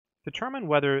Determine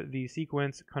whether the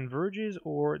sequence converges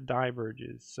or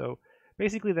diverges. So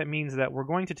basically that means that we're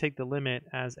going to take the limit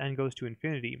as n goes to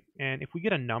infinity. And if we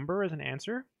get a number as an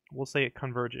answer, we'll say it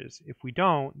converges. If we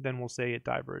don't, then we'll say it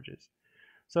diverges.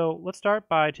 So let's start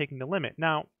by taking the limit.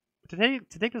 Now, to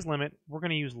take this limit, we're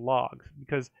going to use logs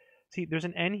because, see, there's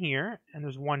an n here and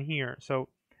there's 1 here. So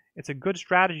it's a good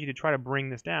strategy to try to bring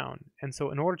this down. And so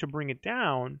in order to bring it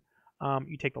down,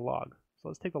 you take the log. So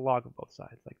let's take the log of both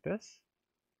sides like this.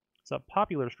 It's a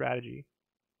popular strategy.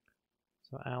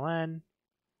 So ln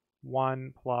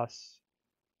 1 plus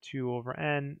 2 over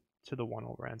n to the 1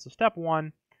 over n. So step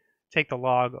 1, take the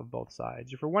log of both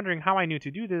sides. If you're wondering how I knew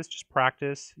to do this, just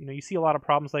practice. You see a lot of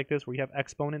problems like this where you have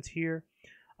exponents here.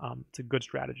 It's a good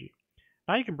strategy.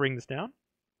 Now you can bring this down.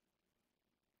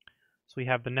 So we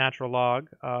have the natural log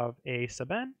of a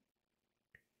sub n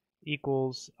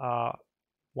equals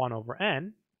 1 over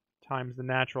n times the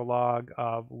natural log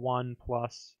of 1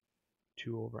 plus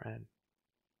 2 over n.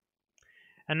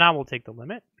 And now we'll take the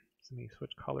limit. So let me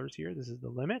switch colors here. This is the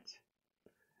limit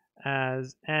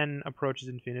as n approaches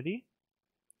infinity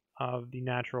of the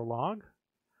natural log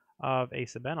of a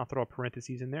sub n. I'll throw a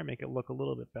parentheses in there, make it look a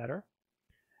little bit better.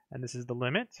 And this is the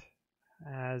limit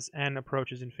as n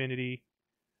approaches infinity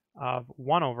of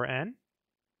 1 over n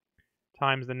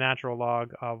times the natural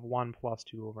log of 1 plus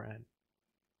 2 over n.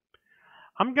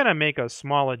 I'm going to make a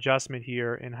small adjustment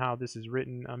here in how this is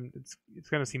written. It's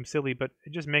going to seem silly, but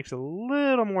it just makes a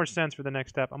little more sense for the next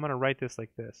step. I'm going to write this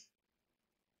like this.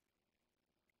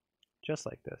 Just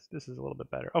like this. This is a little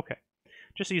bit better. Okay.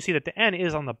 Just so you see that the n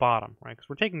is on the bottom, right? Because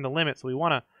we're taking the limit, so we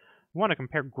want to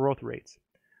compare growth rates.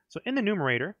 So in the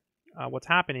numerator, what's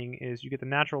happening is you get the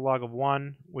natural log of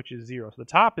 1, which is 0. So the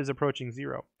top is approaching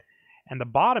 0. And the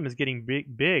bottom is getting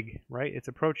big, right? It's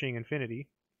approaching infinity.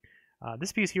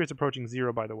 This piece here is approaching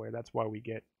 0, by the way. That's why we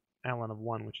get ln of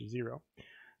 1, which is 0.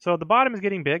 So the bottom is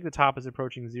getting big. The top is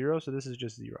approaching 0. So this is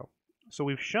just 0. So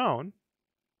we've shown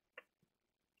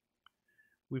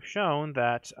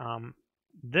that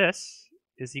this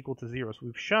is equal to 0. So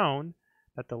we've shown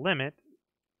that the limit,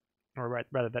 or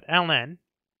rather that ln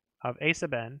of a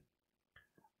sub n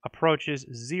approaches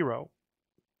 0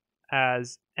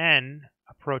 as n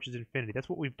approaches infinity. That's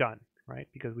what we've done, right?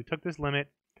 Because we took this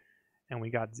limit and we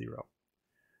got 0.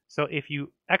 So if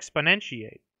you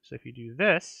exponentiate, so if you do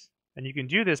this, and you can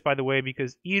do this, by the way,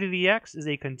 because e to the x is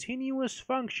a continuous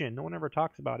function. No one ever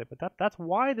talks about it, but that's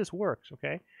why this works,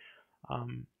 okay?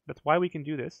 That's why we can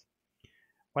do this.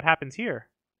 What happens here,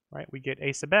 right? We get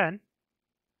a sub n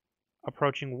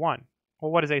approaching 1.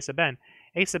 Well, what is a sub n?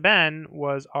 A sub n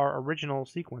was our original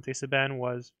sequence. A sub n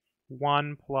was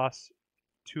 1 plus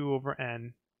 2 over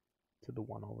n to the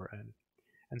 1 over n.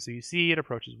 And so you see it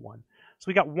approaches 1. So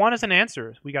we got 1 as an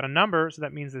answer. We got a number, so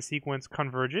that means the sequence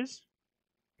converges.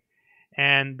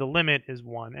 And the limit is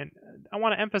 1. And I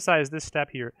want to emphasize this step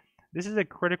here. This is a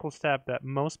critical step that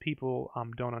most people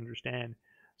don't understand.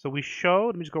 So we showed,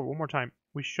 let me just go one more time.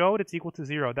 We showed it's equal to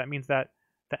 0. That means that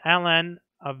the ln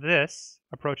of this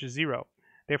approaches 0.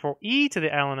 Therefore, e to the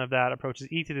ln of that approaches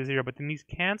e to the 0. But then these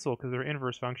cancel because they're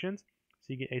inverse functions.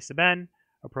 So you get a sub n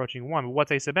approaching 1. But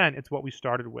what's a sub n? It's what we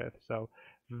started with. So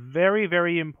very,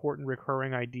 very important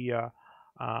recurring idea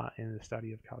in the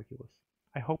study of calculus.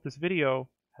 I hope this video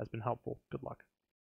has been helpful. Good luck.